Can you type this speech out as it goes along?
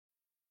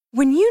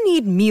When you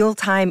need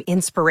mealtime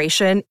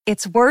inspiration,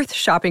 it's worth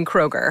shopping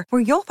Kroger,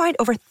 where you'll find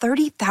over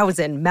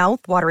 30,000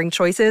 mouth-watering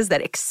choices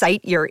that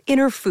excite your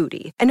inner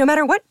foodie. And no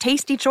matter what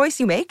tasty choice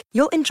you make,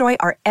 you'll enjoy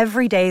our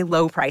everyday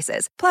low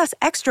prices, plus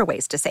extra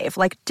ways to save,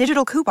 like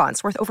digital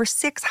coupons worth over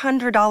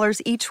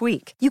 $600 each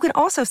week. You can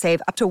also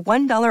save up to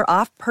 $1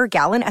 off per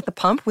gallon at the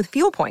pump with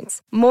fuel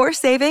points. More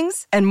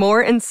savings and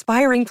more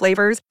inspiring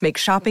flavors make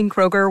shopping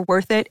Kroger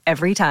worth it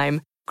every time.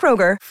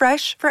 Kroger,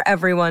 fresh for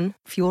everyone.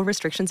 Fuel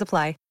restrictions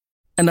apply.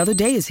 Another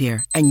day is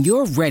here, and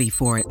you're ready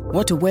for it.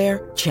 What to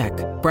wear? Check.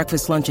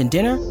 Breakfast, lunch, and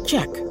dinner?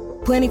 Check.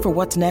 Planning for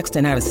what's next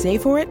and how to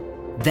save for it?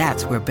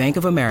 That's where Bank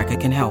of America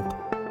can help.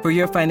 For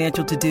your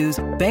financial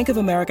to-dos, Bank of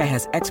America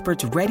has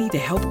experts ready to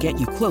help get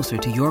you closer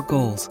to your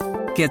goals.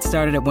 Get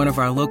started at one of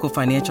our local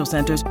financial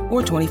centers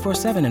or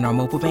 24/7 in our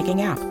mobile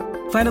banking app.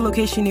 Find a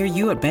location near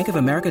you at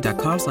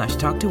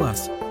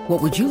bankofamerica.com/talktous. What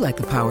would you like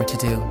the power to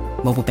do?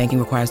 Mobile banking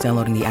requires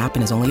downloading the app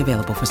and is only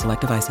available for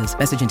select devices.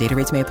 Message and data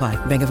rates may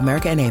apply. Bank of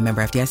America N.A.,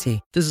 member FDIC.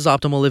 This is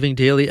Optimal Living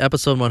Daily,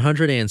 episode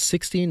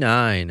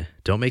 169.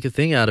 Don't Make a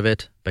Thing Out of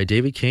It by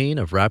David Kane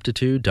of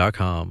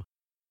Raptitude.com.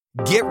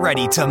 Get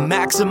ready to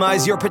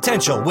maximize your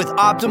potential with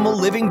Optimal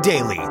Living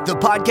Daily, the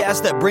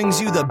podcast that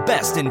brings you the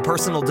best in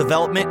personal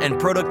development and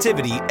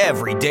productivity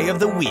every day of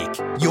the week.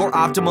 Your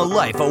optimal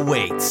life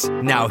awaits.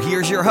 Now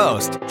here's your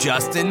host,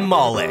 Justin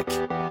Malik.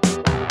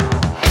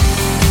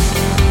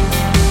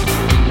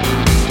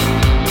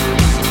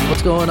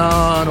 What's going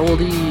on,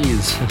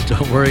 oldies?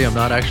 Don't worry, I'm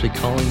not actually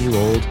calling you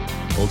old.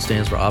 Old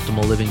stands for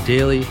Optimal Living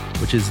Daily,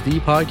 which is the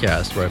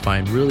podcast where I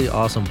find really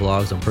awesome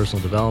blogs on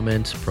personal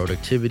development,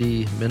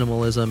 productivity,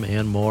 minimalism,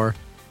 and more.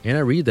 And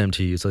I read them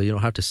to you so you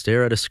don't have to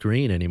stare at a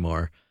screen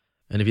anymore.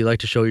 And if you'd like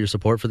to show your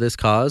support for this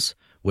cause,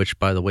 which,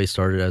 by the way,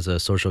 started as a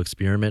social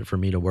experiment for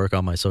me to work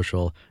on my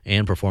social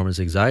and performance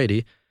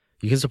anxiety,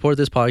 you can support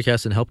this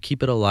podcast and help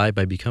keep it alive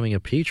by becoming a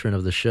patron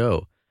of the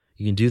show.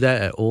 You can do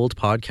that at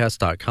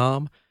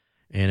oldpodcast.com.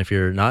 And if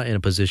you're not in a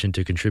position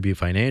to contribute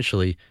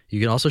financially, you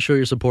can also show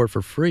your support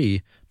for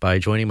free by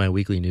joining my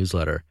weekly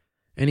newsletter.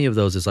 Any of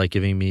those is like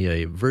giving me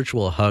a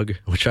virtual hug,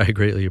 which I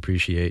greatly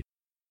appreciate.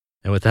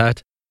 And with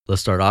that,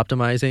 let's start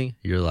optimizing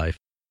your life.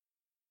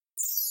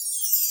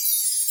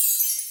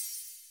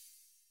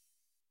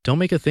 Don't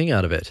Make a Thing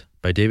Out of It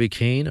by David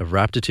Kane of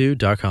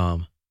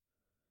Raptitude.com.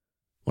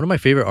 One of my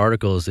favorite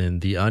articles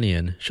in The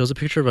Onion shows a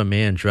picture of a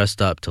man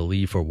dressed up to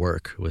leave for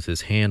work with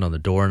his hand on the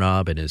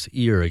doorknob and his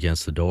ear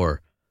against the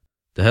door.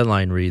 The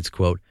headline reads,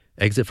 quote,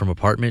 "Exit from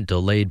apartment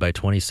delayed by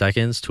 20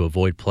 seconds to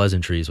avoid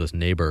pleasantries with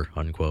neighbor,"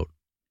 unquote.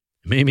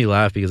 It made me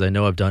laugh because I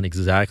know I've done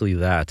exactly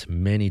that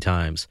many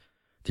times.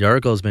 The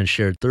article has been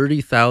shared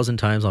 30,000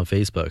 times on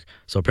Facebook,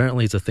 so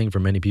apparently it's a thing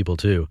for many people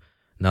too.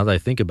 Now that I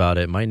think about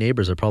it, my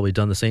neighbors have probably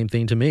done the same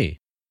thing to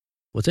me.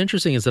 What's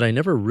interesting is that I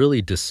never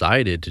really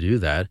decided to do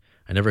that.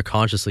 I never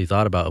consciously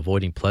thought about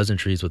avoiding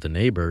pleasantries with the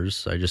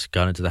neighbors. I just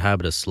got into the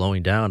habit of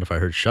slowing down if I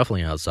heard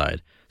shuffling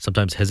outside,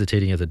 sometimes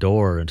hesitating at the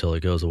door until it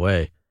goes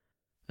away.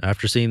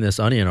 After seeing this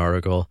Onion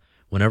article,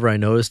 whenever I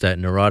notice that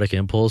neurotic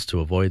impulse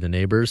to avoid the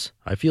neighbors,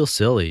 I feel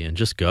silly and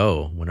just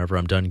go whenever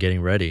I'm done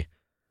getting ready.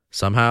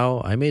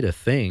 Somehow, I made a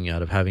thing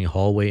out of having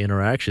hallway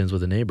interactions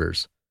with the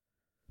neighbors.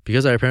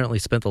 Because I apparently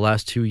spent the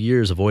last 2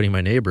 years avoiding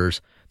my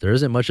neighbors, there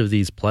isn't much of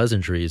these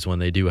pleasantries when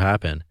they do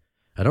happen.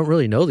 I don't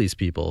really know these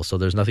people, so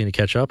there's nothing to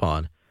catch up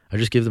on. I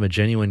just give them a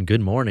genuine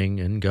good morning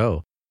and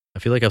go. I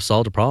feel like I've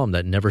solved a problem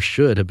that never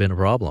should have been a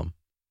problem.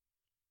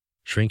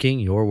 Shrinking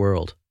your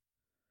world.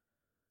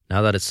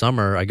 Now that it's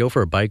summer, I go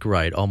for a bike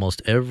ride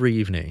almost every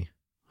evening.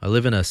 I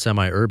live in a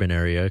semi-urban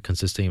area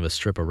consisting of a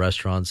strip of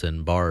restaurants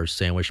and bars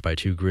sandwiched by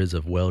 2 grids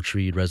of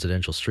well-treed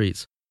residential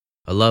streets.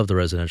 I love the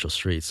residential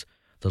streets.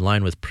 They're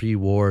lined with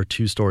pre-war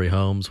 2-story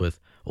homes with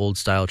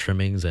old-style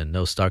trimmings and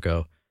no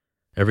stucco.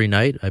 Every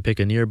night, I pick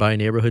a nearby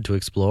neighborhood to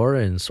explore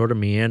and sort of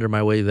meander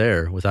my way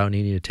there without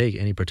needing to take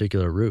any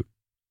particular route.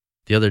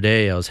 The other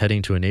day, I was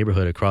heading to a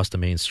neighborhood across the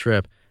main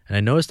strip, and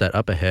I noticed that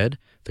up ahead,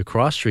 the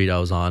cross street I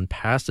was on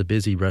passed a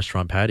busy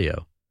restaurant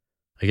patio.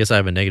 I guess I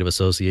have a negative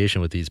association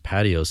with these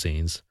patio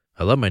scenes.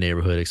 I love my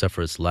neighborhood except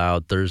for its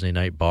loud Thursday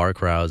night bar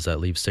crowds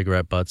that leave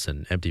cigarette butts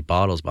and empty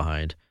bottles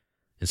behind.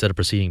 Instead of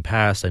proceeding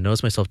past, I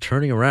noticed myself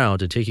turning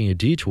around and taking a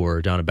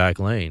detour down a back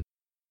lane.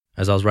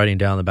 As I was riding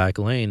down the back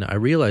lane, I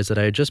realized that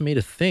I had just made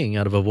a thing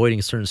out of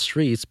avoiding certain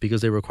streets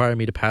because they require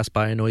me to pass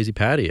by a noisy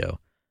patio.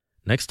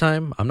 Next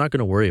time, I'm not going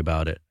to worry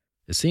about it.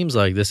 It seems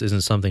like this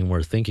isn't something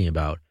worth thinking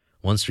about.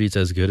 One street's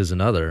as good as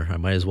another. I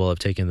might as well have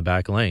taken the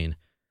back lane.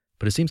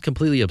 But it seems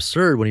completely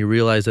absurd when you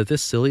realize that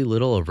this silly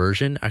little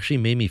aversion actually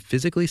made me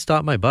physically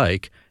stop my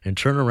bike and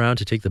turn around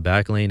to take the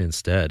back lane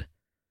instead.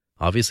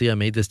 Obviously, I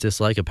made this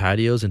dislike of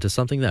patios into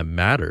something that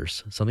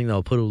matters, something that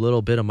will put a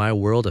little bit of my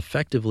world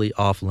effectively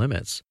off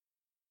limits.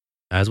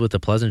 As with the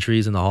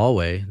pleasantries in the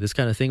hallway, this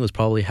kind of thing was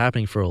probably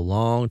happening for a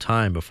long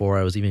time before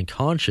I was even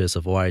conscious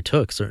of why I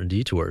took certain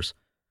detours.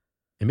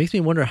 It makes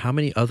me wonder how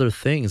many other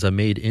things I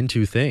made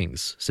into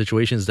things,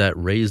 situations that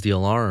raise the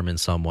alarm in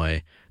some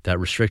way, that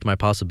restrict my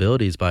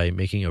possibilities by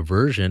making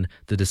aversion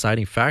the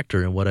deciding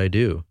factor in what I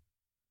do.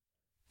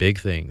 Big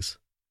things.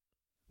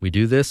 We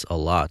do this a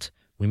lot.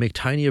 We make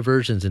tiny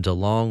aversions into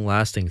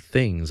long-lasting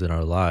things in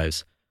our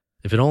lives.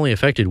 If it only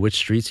affected which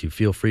streets you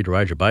feel free to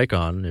ride your bike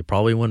on, it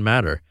probably wouldn't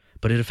matter.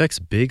 But it affects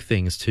big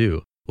things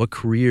too. What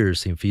careers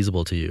seem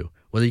feasible to you,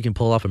 whether you can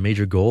pull off a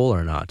major goal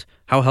or not,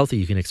 how healthy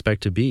you can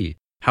expect to be,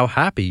 how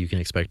happy you can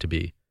expect to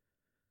be.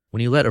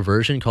 When you let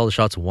aversion call the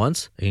shots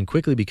once, it can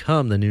quickly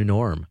become the new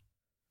norm.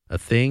 A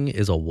thing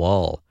is a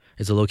wall.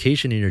 It's a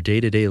location in your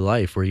day-to-day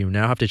life where you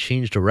now have to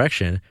change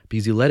direction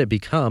because you let it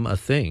become a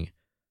thing.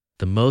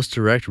 The most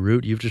direct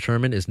route you've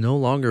determined is no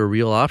longer a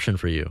real option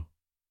for you.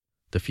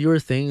 The fewer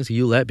things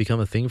you let become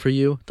a thing for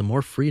you, the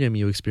more freedom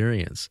you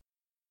experience.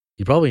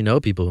 You probably know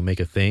people who make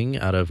a thing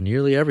out of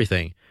nearly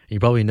everything. And you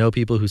probably know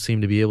people who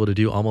seem to be able to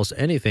do almost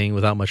anything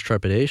without much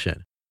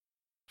trepidation.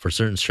 For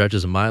certain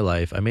stretches of my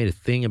life, I made a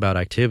thing about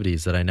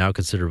activities that I now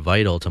consider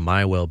vital to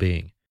my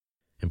well-being.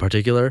 In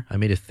particular, I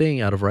made a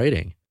thing out of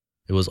writing.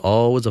 It was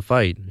always a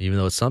fight, even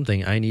though it's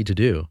something I need to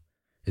do.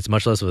 It's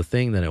much less of a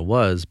thing than it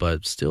was,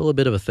 but still a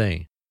bit of a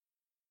thing.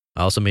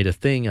 I also made a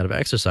thing out of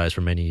exercise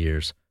for many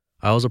years.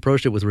 I always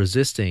approached it with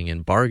resisting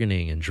and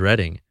bargaining and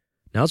dreading.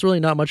 Now it's really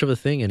not much of a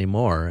thing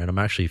anymore, and I'm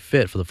actually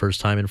fit for the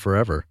first time in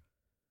forever.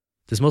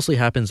 This mostly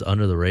happens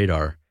under the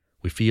radar.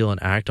 We feel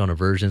and act on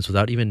aversions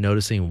without even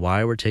noticing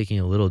why we're taking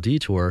a little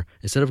detour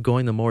instead of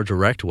going the more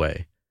direct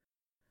way.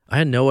 I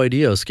had no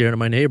idea I was scared of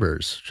my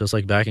neighbors. Just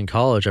like back in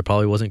college, I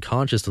probably wasn't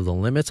conscious of the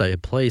limits I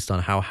had placed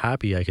on how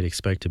happy I could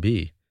expect to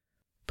be.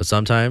 But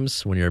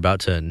sometimes, when you're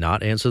about to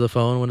not answer the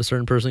phone when a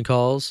certain person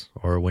calls,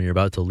 or when you're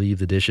about to leave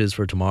the dishes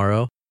for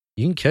tomorrow,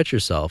 you can catch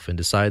yourself and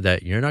decide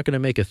that you're not going to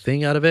make a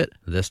thing out of it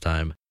this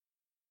time.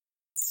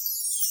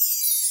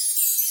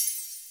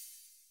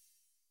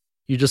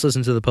 You just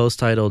listened to the post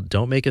titled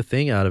 "Don't Make a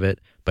Thing Out of It"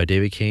 by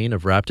David Kane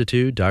of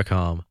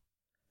Raptitude.com.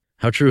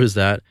 How true is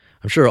that?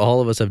 I'm sure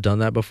all of us have done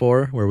that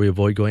before, where we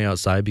avoid going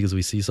outside because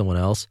we see someone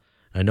else.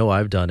 I know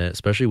I've done it,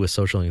 especially with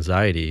social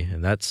anxiety,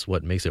 and that's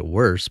what makes it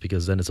worse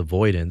because then it's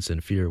avoidance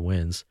and fear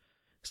wins.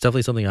 It's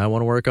definitely something I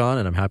want to work on,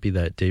 and I'm happy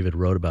that David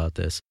wrote about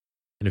this.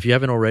 And if you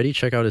haven't already,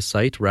 check out his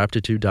site,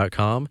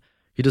 Raptitude.com.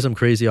 He does some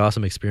crazy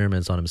awesome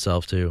experiments on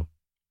himself too.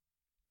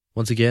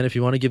 Once again, if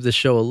you want to give this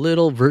show a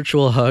little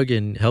virtual hug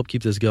and help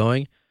keep this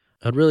going,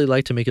 I'd really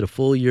like to make it a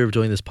full year of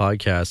doing this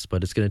podcast,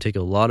 but it's going to take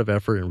a lot of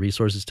effort and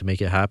resources to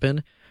make it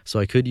happen, so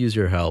I could use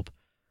your help.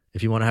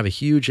 If you want to have a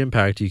huge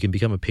impact, you can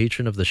become a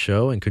patron of the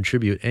show and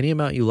contribute any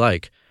amount you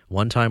like,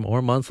 one time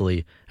or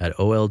monthly, at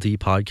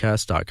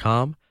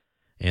oldpodcast.com.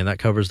 And that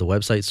covers the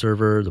website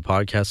server, the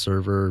podcast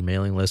server,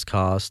 mailing list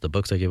costs, the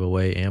books I give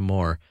away, and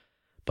more.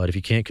 But if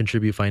you can't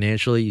contribute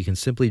financially, you can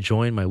simply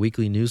join my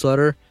weekly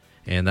newsletter,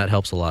 and that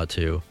helps a lot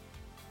too.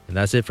 And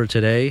that's it for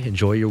today.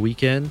 Enjoy your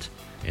weekend,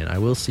 and I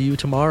will see you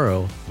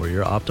tomorrow where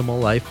your optimal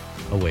life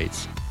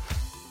awaits.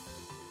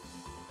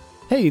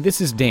 Hey, this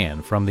is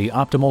Dan from the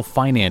Optimal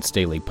Finance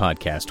Daily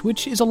podcast,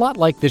 which is a lot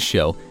like this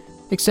show,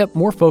 except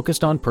more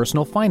focused on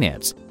personal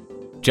finance.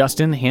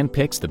 Justin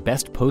handpicks the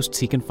best posts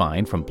he can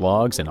find from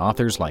blogs and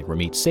authors like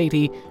Ramit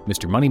Sethi,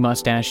 Mr. Money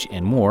Mustache,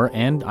 and more,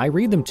 and I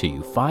read them to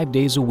you 5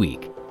 days a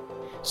week.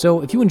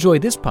 So if you enjoy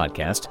this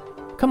podcast,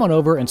 come on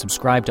over and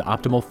subscribe to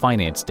Optimal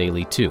Finance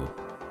Daily too.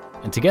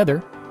 And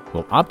together,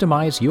 we'll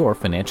optimize your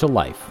financial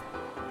life.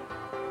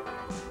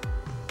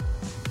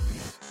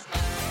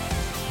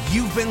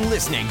 You've been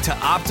listening to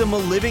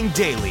Optimal Living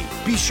Daily.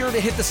 Be sure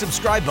to hit the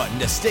subscribe button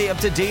to stay up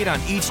to date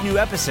on each new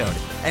episode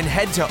and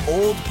head to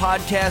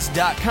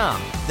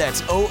oldpodcast.com.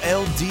 That's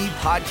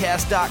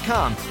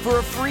oldpodcast.com for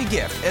a free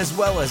gift as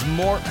well as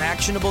more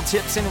actionable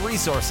tips and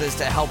resources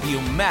to help you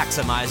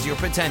maximize your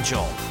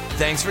potential.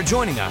 Thanks for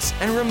joining us,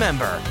 and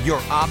remember, your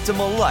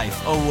optimal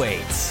life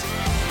awaits.